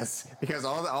 because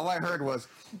all I heard was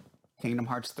Kingdom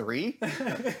Hearts 3.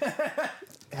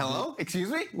 Hello? Excuse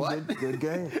me? What? Good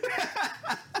game.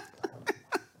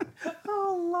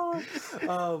 Oh Lord.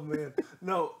 Oh man.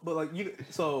 No, but like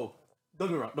so don't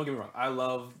get me wrong. I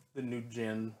love the new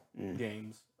gen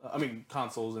games. I mean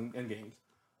consoles and games.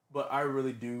 But I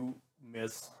really do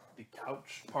miss the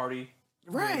couch party.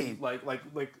 Right. Like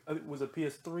was it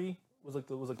PS3? Was like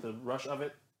the rush of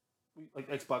it? Like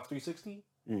Xbox 360?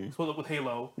 So with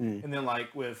Halo and then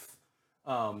like with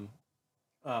Call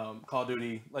of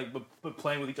Duty, like but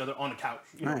playing with each other on the couch,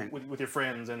 with your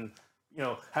friends and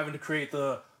having to create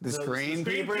the screen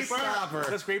peeper stopper.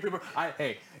 The screen peeper.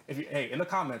 In the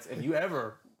comments, if you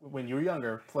ever when you were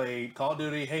younger played Call of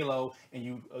Duty, Halo, and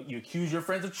you accuse your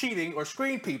friends of cheating or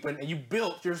screen peeping, and you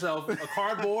built yourself a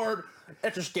cardboard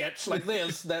Etch-a-Sketch like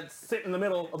this that's sitting in the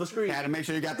middle of the screen. Had to make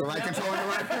sure you got the right controller in the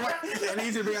right point. I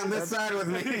need you to be on this side with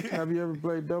me. Have you ever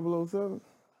played 007?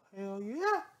 Hell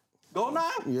yeah.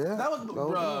 Goldeneye? Yeah, That was,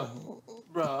 Goldeneye.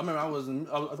 bruh. I remember I was in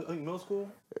middle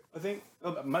school. I think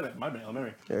might have been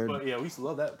elementary. But yeah, we used to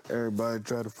love that. Everybody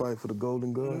tried to fight for the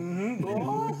golden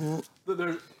gun.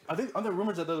 There's, I think, are there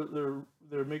rumors that they're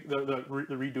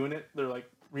redoing it? They're like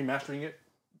remastering it.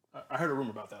 I heard a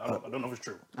rumor about that. I don't know if it's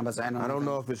true. I'm about to say, I don't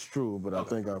know if it's true, but I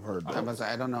think I've heard that. I'm about to say,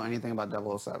 I don't know anything about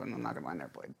 007. I'm not gonna lie, I never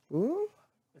played.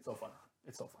 It's so fun.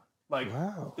 It's so fun. Like,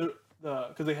 Wow.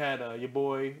 Because they had your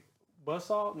boy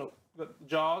Buzzsaw,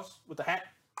 Jaws with the hat.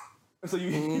 And so you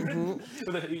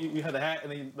you had the hat,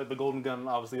 and then the golden gun.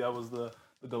 Obviously, that was the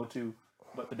go-to.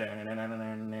 But the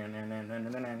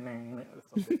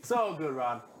so good,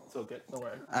 Ron. So good. Don't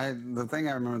worry. The thing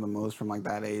I remember the most from like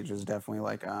that age was definitely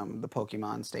like the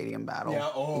Pokemon Stadium battle.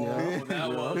 Yeah. That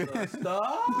was the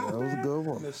stuff. That was a good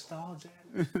one. Nostalgia,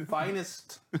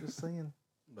 finest. Just saying.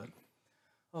 But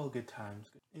good times.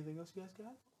 Anything else you guys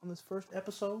got on this first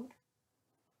episode?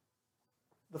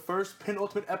 The first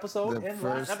penultimate episode and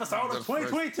last episode of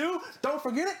 2022. Don't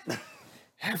forget it.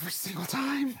 Every single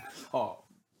time. Oh.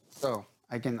 So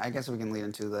I guess we can lead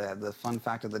into the fun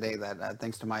fact of the day that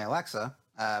thanks to my Alexa,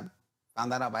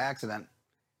 found that out by accident.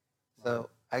 So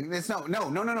it's no.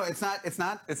 It's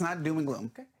not doom and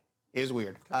gloom. Okay. It is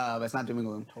weird. But it's not doom and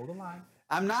gloom. Toe the line.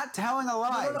 I'm not telling a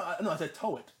lie. No, I said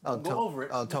toe it. Oh, go over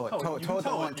it. Oh, toe it. Toe the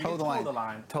line.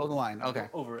 Toe the line. Okay.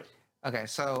 Go over it. Okay.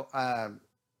 So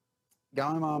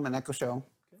got my mom an Echo Show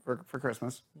for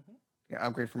Christmas. Yeah,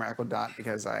 upgrade from my Echo Dot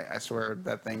because I swear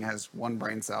that thing has one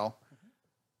brain cell.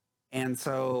 And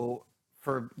so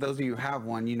for those of you who have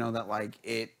one, you know that like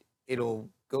it'll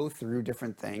go through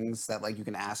different things that like you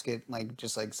can ask it, like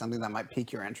just like something that might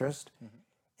pique your interest.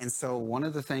 And so one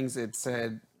of the things it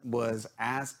said was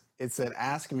ask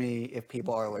me if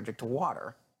people are allergic to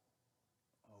water.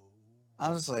 I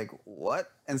was like,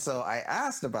 what? And so I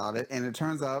asked about it, and it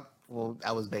turns out, well,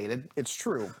 I was baited. It's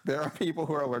true. There are people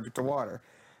who are allergic to water.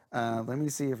 Let me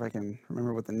see if I can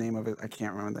remember what the name of it. I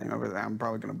can't remember the name of it. I'm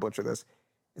probably going to butcher this.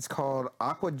 It's called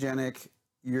aquagenic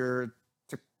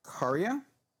urticaria.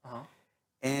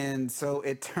 And so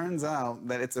it turns out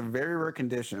that it's a very rare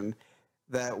condition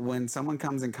that when someone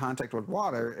comes in contact with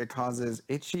water, it causes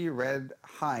itchy red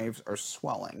hives or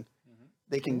swelling.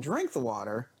 They can drink the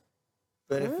water,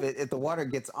 but if the water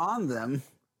gets on them,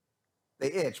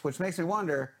 they itch, which makes me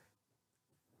wonder,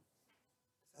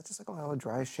 is that just like a lot of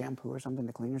dry shampoo or something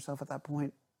to clean yourself at that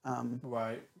point?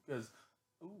 Right, because,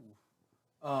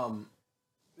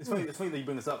 it's funny that you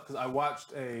bring this up because I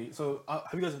watched have you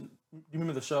guys, do you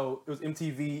remember the show? It was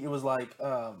MTV. It was like,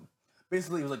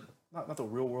 basically it was like, not the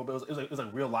real world, but it was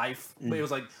like real life. But it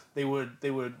was like they would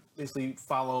basically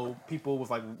follow people with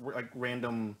like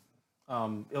random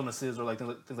illnesses or like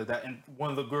things like that. And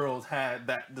one of the girls had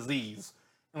that disease,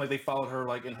 and like they followed her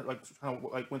like in her kind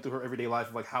of like went through her everyday life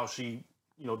of like how she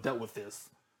dealt with this.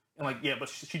 And like but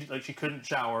she couldn't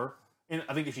shower, and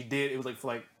I think if she did, it was like for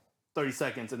like 30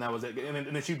 seconds, and that was it.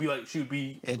 And then she'd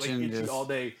be itchy all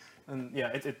day, and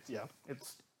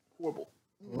it's horrible.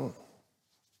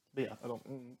 But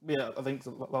I think it's a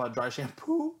lot of dry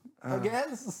shampoo. I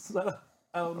guess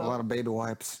I don't know. A lot of baby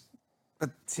wipes.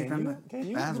 But see, Can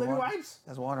you use baby wipes?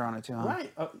 Has water on it too, huh?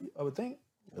 Right, I would think.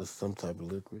 It's some type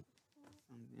of liquid.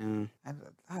 Yeah,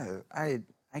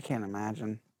 I can't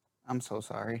imagine. I'm so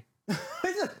sorry.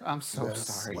 I'm so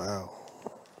sorry. Wow.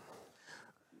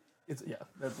 It's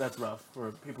that's rough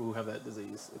for people who have that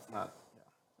disease. It's not.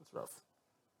 It's rough.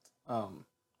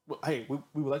 Well, hey, we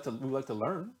would like to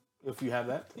learn. If you have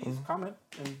that, please comment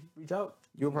and reach out.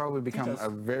 You'll probably become a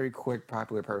very quick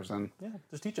popular person. Yeah,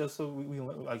 just teach us so we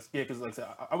can because like I said,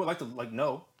 I would like to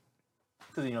know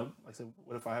because like I said,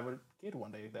 what if I have a kid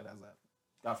one day that has that?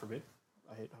 God forbid.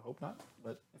 I hope not,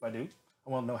 but if I do, I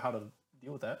want to know how to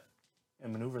deal with that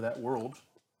and maneuver that world.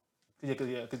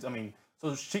 Because I mean,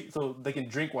 so they can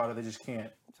drink water, they just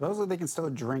can't. Supposedly they can still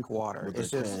drink water. But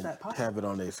It's they just can't have it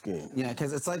on their skin. yeah,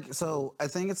 because it's like I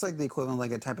think it's like the equivalent of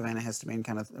like a type of antihistamine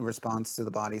kind of response to the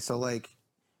body. So like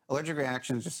allergic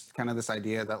reaction is just kind of this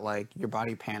idea that like your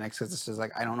body panics because it's just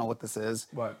like I don't know what this is.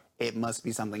 Right. It must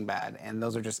be something bad, and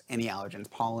those are just any allergens,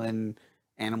 pollen,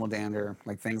 animal dander,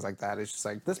 like things like that. It's just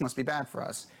like this must be bad for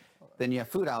us. Then you have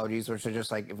food allergies, which are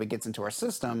just like if it gets into our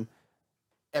system,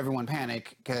 everyone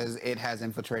panic because it has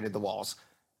infiltrated the walls.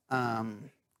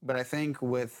 But I think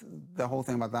with the whole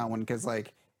thing about that one, because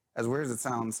like as weird as it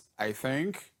sounds, I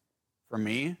think for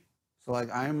me, so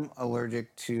like I'm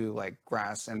allergic to like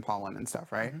grass and pollen and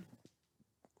stuff, right? I'm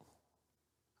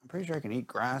pretty sure I can eat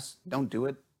grass. Don't do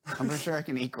it. I'm pretty sure I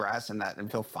can eat grass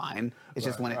and feel fine. It's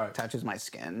just when it touches my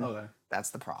skin,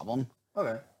 that's the problem.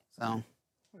 Okay. So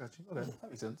I got you. Okay, that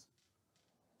makes sense.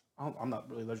 I'm not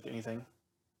really allergic to anything.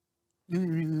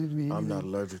 I'm not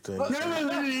allergic to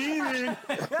anything.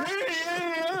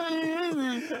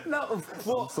 No,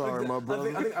 well, I'm sorry, my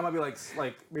brother. I think I might be like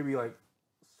maybe like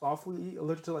softly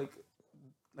allergic to like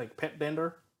pet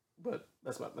dander, but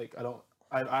that's what like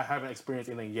I haven't experienced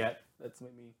anything yet that's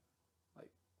made me like.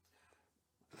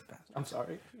 I'm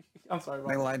sorry. I'm sorry.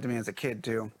 They Rob. lied to me as a kid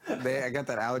too. I got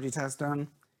that allergy test done,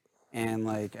 and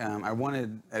like I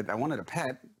wanted a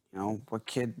pet. You know, what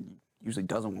kid usually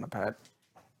doesn't want a pet?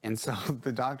 And so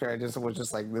the doctor, was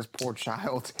just like this poor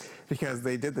child because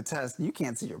they did the test. You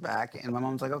can't see your back, and my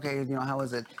mom's like, okay, how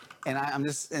is it? And I'm a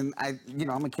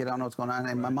kid. I don't know what's going on.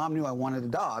 And my mom knew I wanted a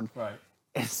dog. Right.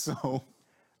 And so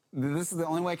this is the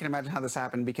only way I can imagine how this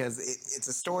happened because it's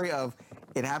a story of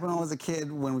it happened when I was a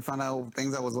kid when we found out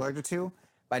things I was allergic to.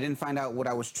 But I didn't find out what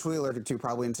I was truly allergic to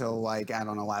probably until like, I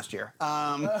don't know, last year.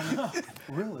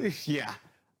 Really? Yeah.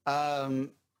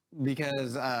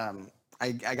 Because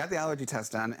I got the allergy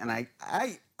test done and I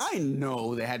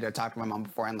know they had to talk to my mom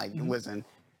before and like, listen,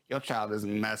 your child is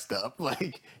messed up.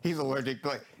 Like he's allergic to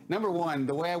like, number one,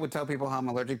 the way I would tell people how I'm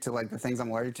allergic to like the things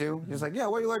I'm allergic to, he's like, yeah,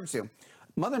 what are you allergic to?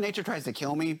 Mother Nature tries to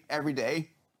kill me every day.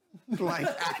 Like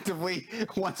actively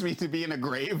wants me to be in a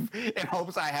grave and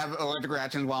hopes I have allergic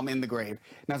reactions while I'm in the grave.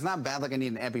 Now it's not bad like I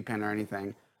need an EpiPen or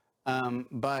anything.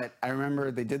 But I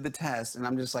remember they did the test and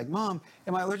I'm just like, Mom,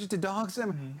 am I allergic to dogs?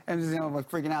 And just, I'm like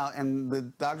freaking out. And the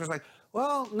doctor's like,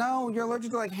 well, no, you're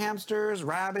allergic to like hamsters,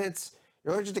 rabbits,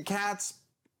 you're allergic to cats.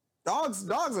 Dogs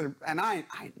are, and I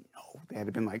know they had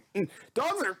to been like,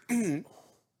 dogs are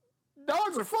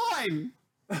fine.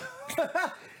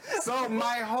 So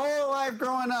my whole life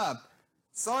growing up,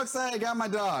 so excited I got my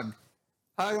dog.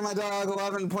 Hugging my dog,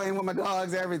 loving playing with my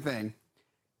dogs, everything.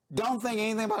 Don't think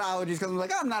anything about allergies because I'm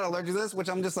like, I'm not allergic to this, which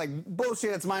I'm just like,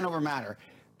 bullshit, it's mind over matter.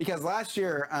 Because last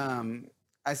year,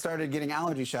 I started getting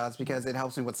allergy shots because it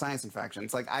helps me with sinus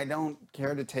infections. Like, I don't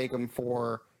care to take them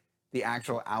for the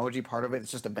actual allergy part of it.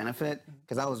 It's just a benefit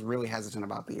because I was really hesitant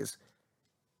about these.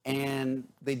 And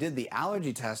they did the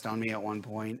allergy test on me at one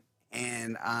point,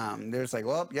 and they're just like,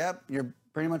 well, yep, you're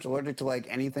pretty much allergic to like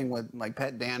anything with like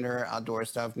pet dander, outdoor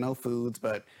stuff, no foods,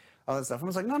 but all that stuff. I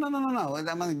was like, no. And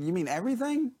I'm like, you mean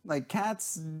everything? Like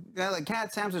cats,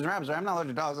 hamsters, and rabbits, right? I'm not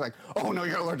allergic to dogs. Like, oh no,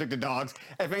 you're allergic to dogs.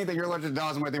 If anything, you're allergic to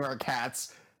dogs more than you are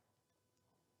cats.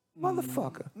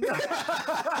 Motherfucker.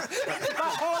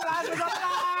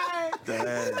 Dang,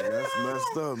 that's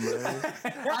messed up, man.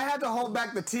 I had to hold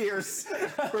back the tears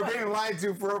for being lied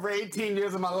to for over 18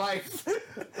 years of my life.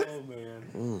 Oh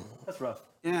man, that's rough.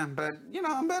 Yeah, but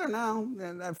I'm better now.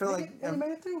 And I feel like you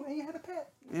made it through, and you had a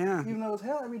pet. Yeah. Even though it was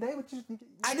hell every day, but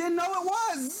I didn't know it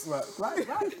was. Right.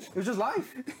 It was just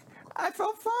life. I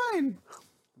felt fine.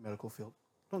 Medical field.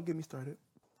 Don't get me started.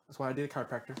 That's why I did a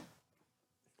chiropractor.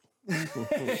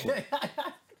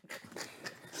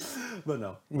 But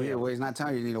no. But Yeah, well, he's not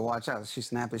telling you need to watch out. She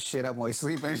snap his shit up while he's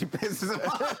sleeping and she pisses him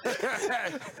off.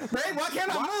 Babe, why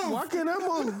can't I move? Why can't I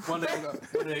move? One day,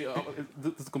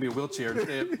 this is gonna be a wheelchair.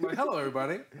 Like, hello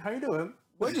everybody, how you doing?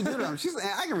 What'd you do to him? She's like,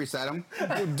 I can reset him.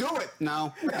 Do it.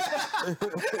 No.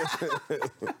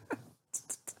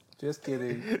 Just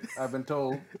kidding. I've been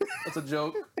told. It's a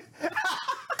joke.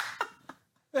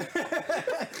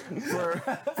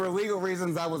 For legal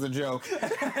reasons, that was a joke.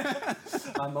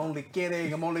 I'm only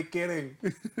kidding.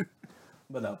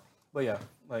 But no. But yeah,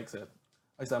 like I said,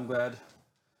 I'm glad.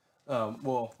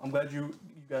 I'm glad you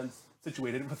got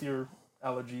situated with your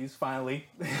allergies finally.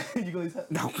 You guys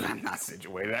No, I'm not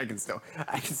situated. I can still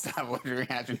have allergic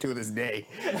reaction to this day.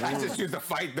 I just choose to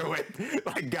fight through it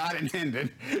like God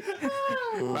intended.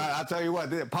 But I'll tell you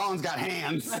what, the pollen's got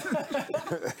hands.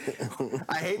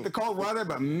 I hate the cold weather,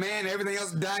 but man, everything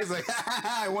else dies. Like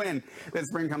I win. Then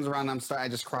spring comes around, I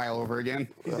just cry all over again.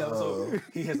 so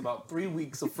he has about 3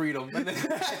 weeks of freedom, and then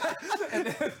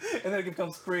it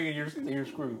becomes spring, and you're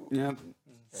screwed. Yep.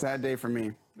 Sad day for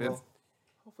me. Well,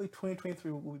 hopefully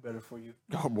 2023 will be better for you.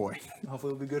 Oh boy.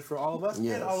 Hopefully it'll be good for all of us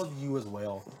Yes. and all of you as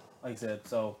well. Like I said,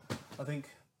 so I think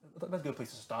that's a good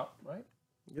place to stop, right?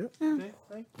 Yep. Okay,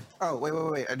 thank you. Oh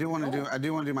wait. I do want to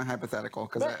do my hypothetical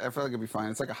because I feel like it'd be fine.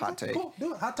 It's like a hot take. Cool,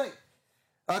 do it. Hot take.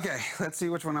 Okay, let's see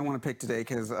which one I want to pick today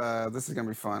because this is gonna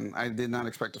be fun. I did not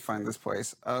expect to find this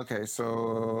place. Okay,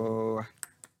 so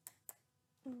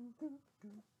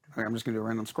I'm just gonna do a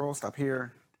random scroll. Stop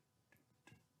here.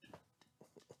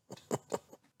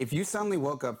 If you suddenly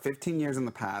woke up 15 years in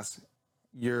the past,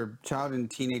 your child and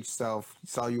teenage self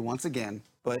saw you once again,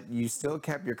 but you still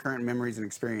kept your current memories and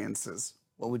experiences,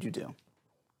 what would you do?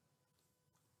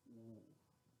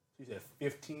 You said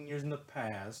 15 years in the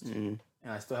past, and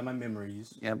I still have my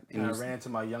memories. Yep. And I ran into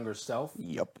my younger self.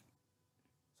 Yep.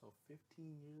 So 15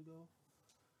 years ago.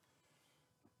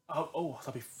 So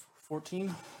I'll be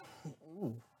 14.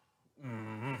 Ooh.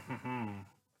 15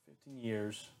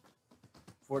 years.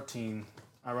 14.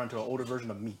 I run to an older version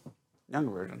of me.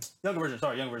 Younger version. Younger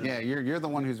version. Yeah, you're the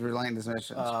one who's relaying this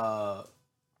message. I'm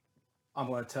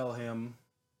going to tell him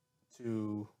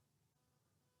to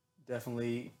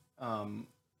definitely, because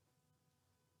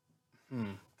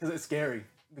it's scary,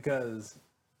 because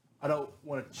I don't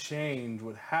want to change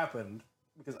what happened,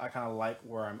 because I kind of like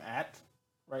where I'm at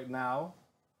right now.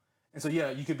 And so, yeah,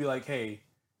 you could be like, hey,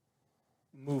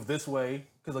 move this way,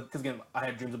 because again, I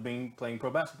had dreams of playing pro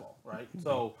basketball, right? Mm-hmm.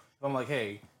 So if I'm like,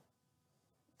 hey,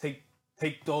 take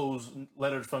those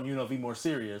letters from UNLV more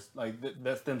serious, like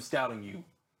that's them scouting you.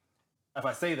 If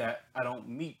I say that, I don't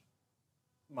meet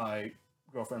my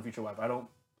girlfriend, future wife. I don't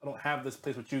have this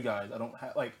place with you guys. I don't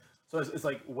have so it's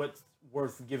like what's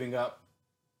worth giving up.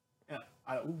 Yeah,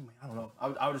 I don't know.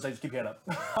 I would just say just keep your head up.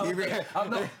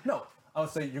 No. I would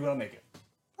say you're gonna make it.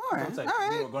 All right.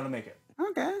 You're gonna make it.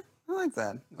 Okay, I like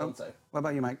that. I would say. What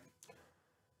about you, Mike?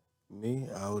 Me,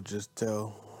 I would just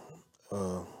tell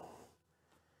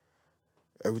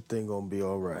everything gonna be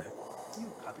all right.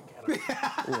 You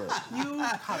copycat. What? You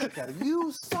copycat.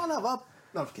 You son of a.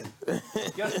 No, I'm kidding.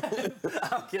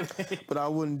 I'm kidding. But I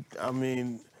wouldn't. I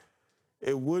mean,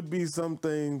 it would be some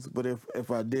things, but if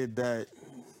I did that,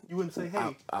 you wouldn't say,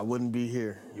 hey. I wouldn't be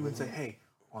here. You wouldn't say, hey,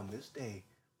 on this day,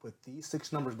 put these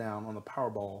 6 numbers down on the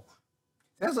Powerball.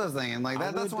 That's what I was thinking. Like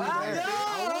that's what I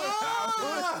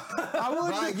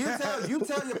would. Right, you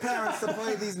tell your parents to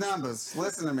play these numbers.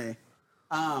 Listen to me.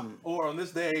 Or on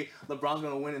this day, LeBron's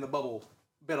gonna win in the bubble.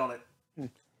 Bet on it.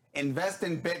 Invest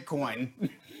in Bitcoin.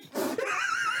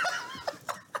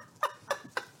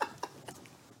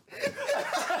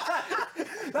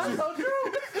 That's so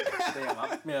true.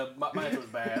 Damn, my answer was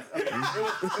bad. I mean,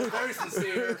 it was very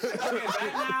sincere.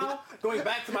 Going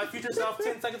back to my future self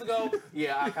 10 seconds ago,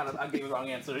 yeah, I gave the wrong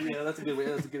answer. Yeah, that's a good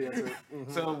answer.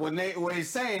 Mm-hmm. So what he's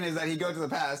saying is that he goes to the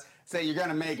past, say you're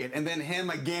gonna make it, and then him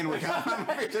again would come.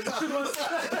 Buy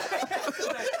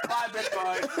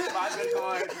Bitcoin.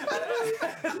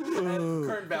 At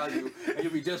current value, and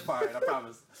you'll be just fine. I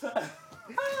promise.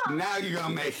 Now you're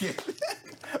gonna make it.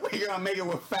 You're gonna make it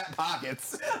with fat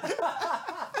pockets.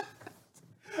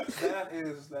 That's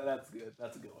good.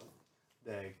 That's a good one.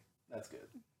 Dang, that's good.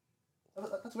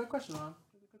 That's a great question, Ron.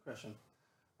 Good question.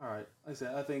 All right, like I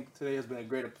said, I think today has been a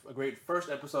great first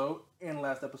episode and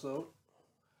last episode.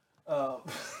 I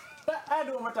had to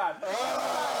do it one more time.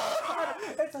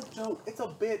 It's a joke. It's a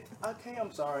bit. Okay,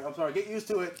 I'm sorry. Get used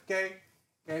to it. Okay.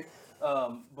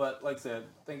 But like I said,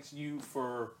 thanks you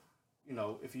for,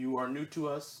 if you are new to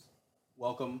us,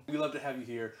 welcome. We love to have you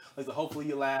here. Like, hopefully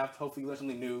you laughed. Hopefully you learned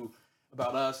something new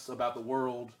about us, about the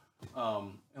world.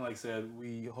 And like I said,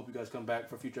 we hope you guys come back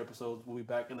for future episodes. We'll be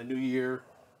back in the new year.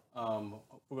 We're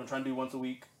gonna try and do once a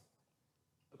week.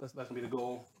 That's gonna be the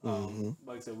goal.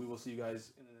 Like I said, we will see you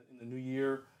guys in the new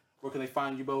year. Where can they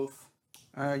find you both?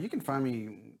 You can find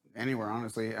me anywhere,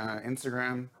 honestly.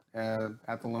 Instagram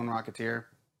at the Lone Rocketeer.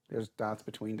 There's dots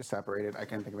between to separate it. I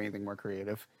can't think of anything more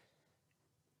creative.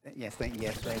 Yes,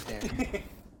 right there.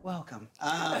 Welcome.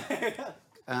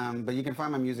 But you can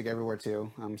find my music everywhere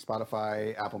too.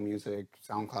 Spotify, Apple Music,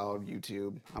 SoundCloud,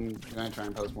 YouTube. I'm gonna try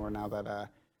and post more now that I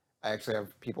actually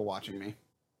have people watching me.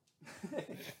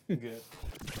 Good.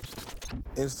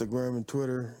 Instagram and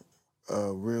Twitter,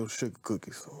 Real Sugar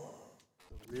Cookies.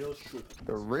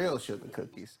 The real sugar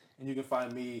cookies. And you can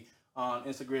find me on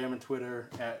Instagram and Twitter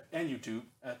and YouTube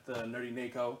at the Nerdy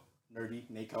Nako. Right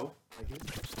here.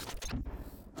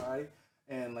 All right.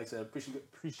 And like I said,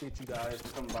 appreciate you guys for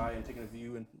coming by and taking a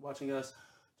view and watching us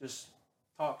just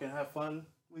talk and have fun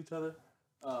with each other.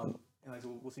 And like I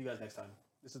said, we'll see you guys next time.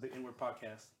 This is the iNword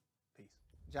Podcast. Peace.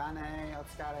 Johnny,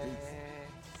 Oscar.